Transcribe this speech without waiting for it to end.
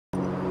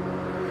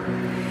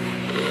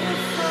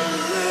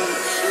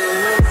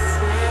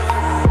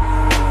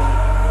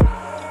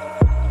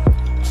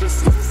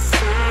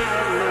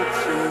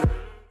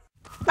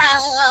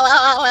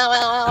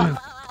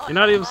You're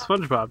not even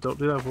SpongeBob. Don't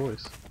do that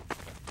voice.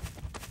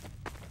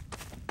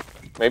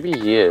 Maybe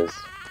he is.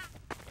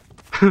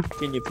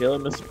 Can you feel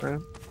it, Mr.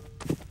 Brown?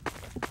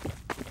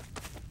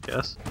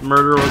 Yes. The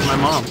murderer was my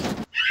mom.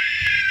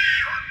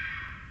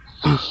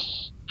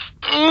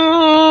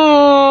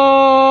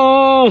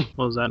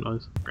 What was that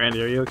noise?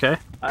 Grandy, are you okay?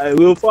 I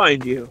will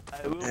find you,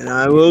 and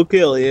I will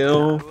kill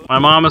you. My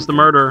mom is the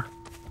murderer.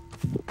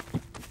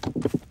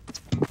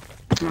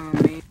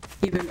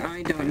 Even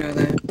I don't know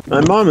that.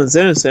 My mom is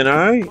innocent,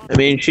 alright? I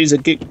mean, she's a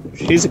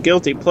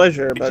guilty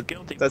pleasure, but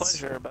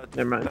that's...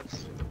 Never mind.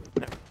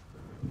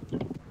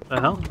 The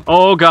hell?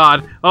 Oh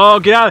god! Oh,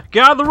 get out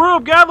of the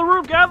room! Get out of the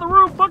room! Get out of the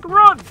room! Fucking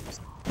run!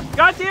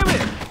 God damn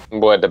it!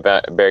 What, the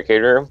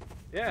barricade room?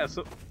 Yeah,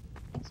 so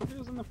somebody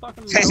was in the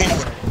fucking room.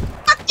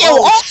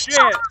 Oh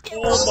shit!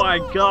 Oh my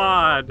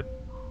god!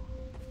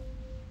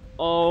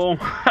 Oh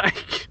my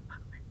god.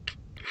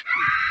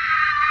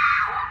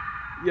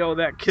 Yo,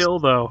 that kill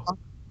though.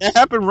 That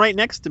happened right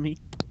next to me.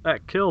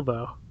 That kill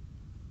though.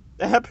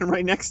 That happened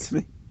right next to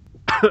me.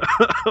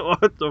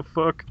 What the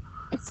fuck?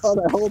 I saw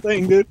that whole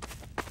thing, dude.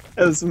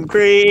 That was some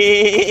crazy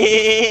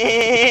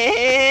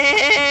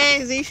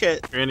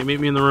shit. Grandy, meet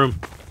me in the room.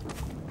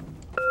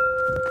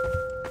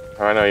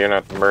 How I know you're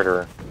not the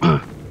murderer?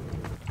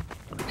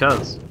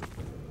 Because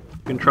you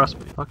can trust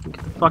me. Fucking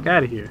get the fuck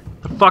out of here.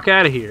 Get the fuck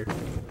out of here.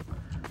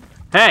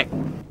 Hey!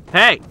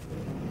 Hey!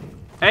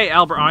 Hey,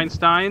 Albert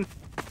Einstein!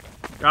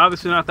 You're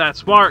obviously not that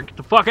smart. Get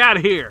the fuck out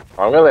of here!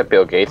 I'm gonna let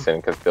Bill Gates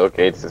in, because Bill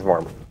Gates is more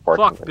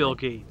important. Fuck Bill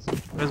Gates.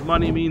 His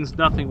money means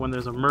nothing when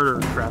there's a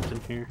murderer trapped in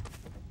here.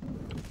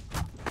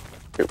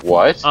 Wait,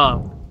 what?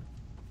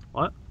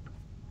 What?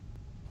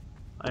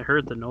 I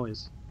heard the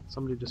noise.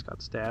 Somebody just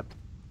got stabbed.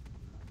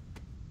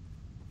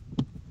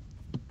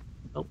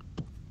 Nope.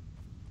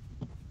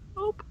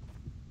 Nope.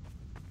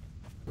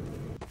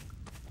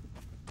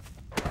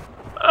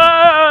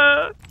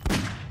 I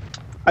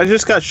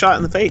just got shot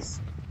in the face.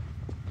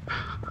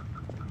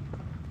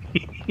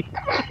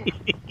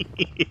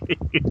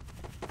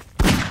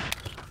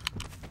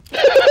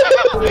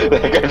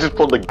 That guy just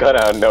pulled the gun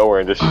out of nowhere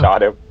and just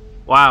shot him.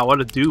 Wow, what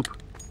a dupe.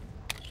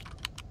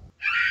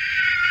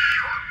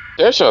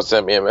 Darshaw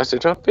sent me a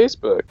message on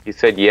Facebook. He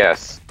said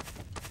yes.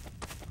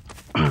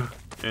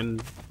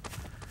 And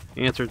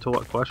answer to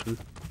what question?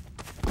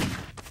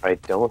 I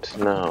don't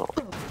know.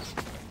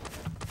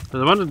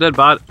 There's a bunch of dead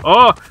bodies.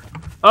 Oh!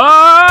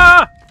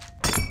 Ah!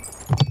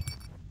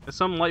 There's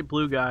some light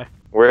blue guy.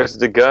 Where's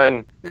the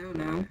gun? I don't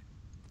know.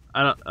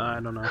 I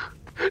don't know.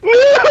 No!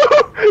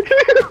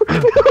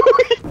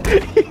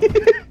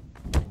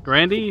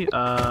 Grandy,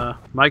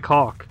 Mike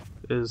Hawk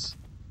is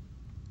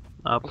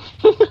up,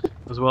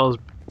 as well as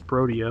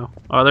Brodeo.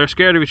 Oh, they're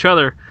scared of each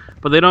other,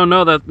 but they don't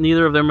know that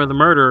neither of them are the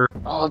murderer.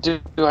 Oh,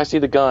 dude, I see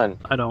the gun.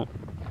 I don't.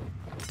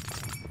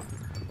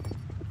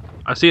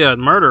 I see a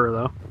murderer,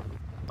 though.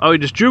 Oh, he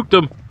just juked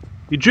him!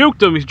 He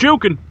juked him! He's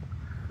juking!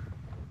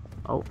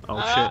 Oh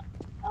shit.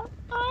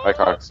 Mike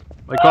Hawks.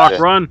 Mike Hawk,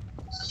 run!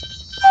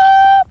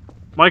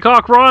 Mike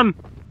Hawk, run!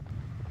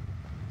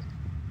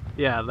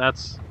 Yeah,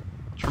 that's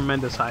a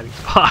tremendous hiding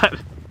spot.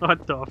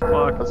 What the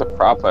fuck? That's a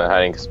proper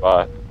hiding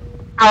spot.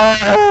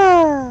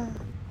 That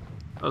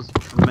was a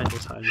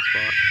tremendous hiding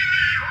spot.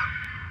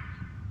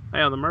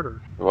 Hey, I'm the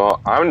murderer.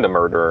 Well, I'm the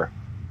murderer.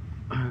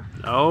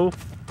 No.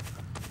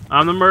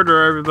 I'm the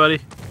murderer, everybody.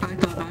 I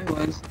thought I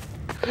was.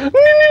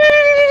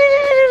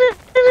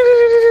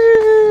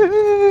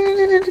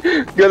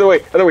 The other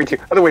way, other way too,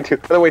 other way too,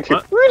 other way too.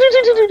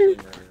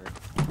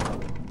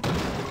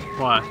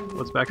 Why?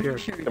 What's back here?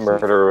 The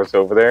murderer was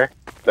over there.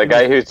 The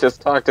guy who's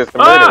just talked is the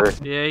murderer.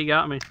 Yeah, he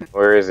got me.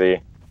 Where is he?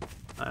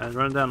 I was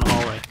running down the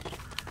hallway.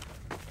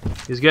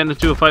 He's getting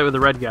into a fight with the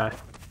red guy.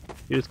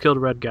 He just killed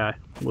a red guy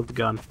with the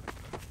gun.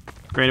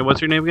 Granny, what's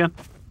your name again?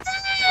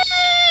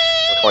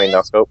 20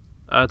 no scope.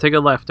 Take a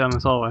left down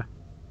this hallway.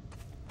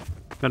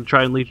 I'm gonna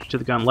try and lead you to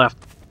the gun. Left.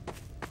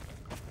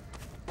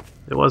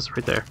 It was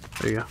right there.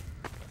 There you go.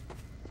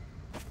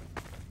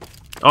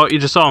 Oh, you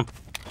just saw him.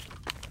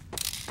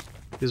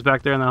 He's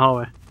back there in the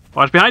hallway.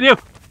 Watch behind you!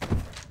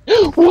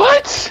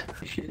 What?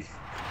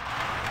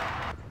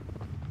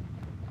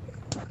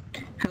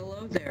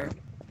 Hello there.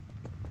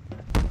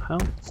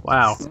 Hell?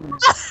 Wow.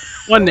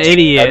 What an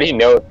idiot. I didn't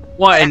know.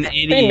 What an I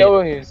didn't idiot.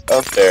 know he was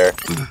up there.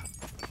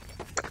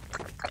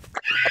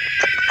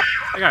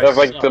 That was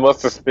like the most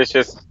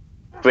suspicious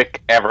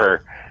flick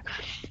ever.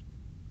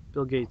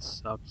 Bill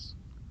Gates sucks.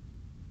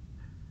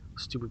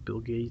 Stupid Bill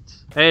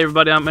Gates. Hey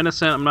everybody, I'm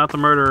innocent. I'm not the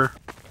murderer.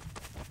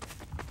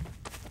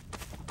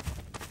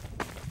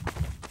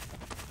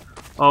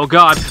 Oh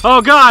god!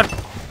 Oh god!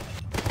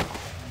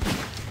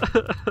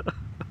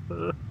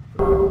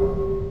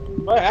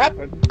 What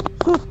happened?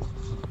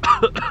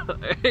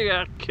 He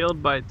got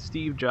killed by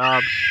Steve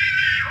Jobs.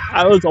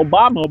 I was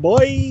Obama,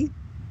 boy.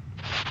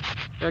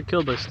 Got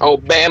killed by Steve.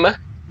 Obama.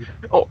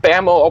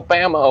 Obama,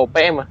 Obama,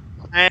 Obama.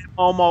 I'm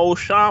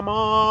almost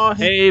Shama.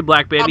 Hey,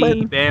 Black Betty,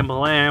 Robin. Bam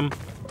Blam.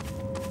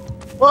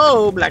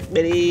 Whoa, Black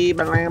Betty,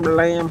 blam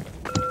blam.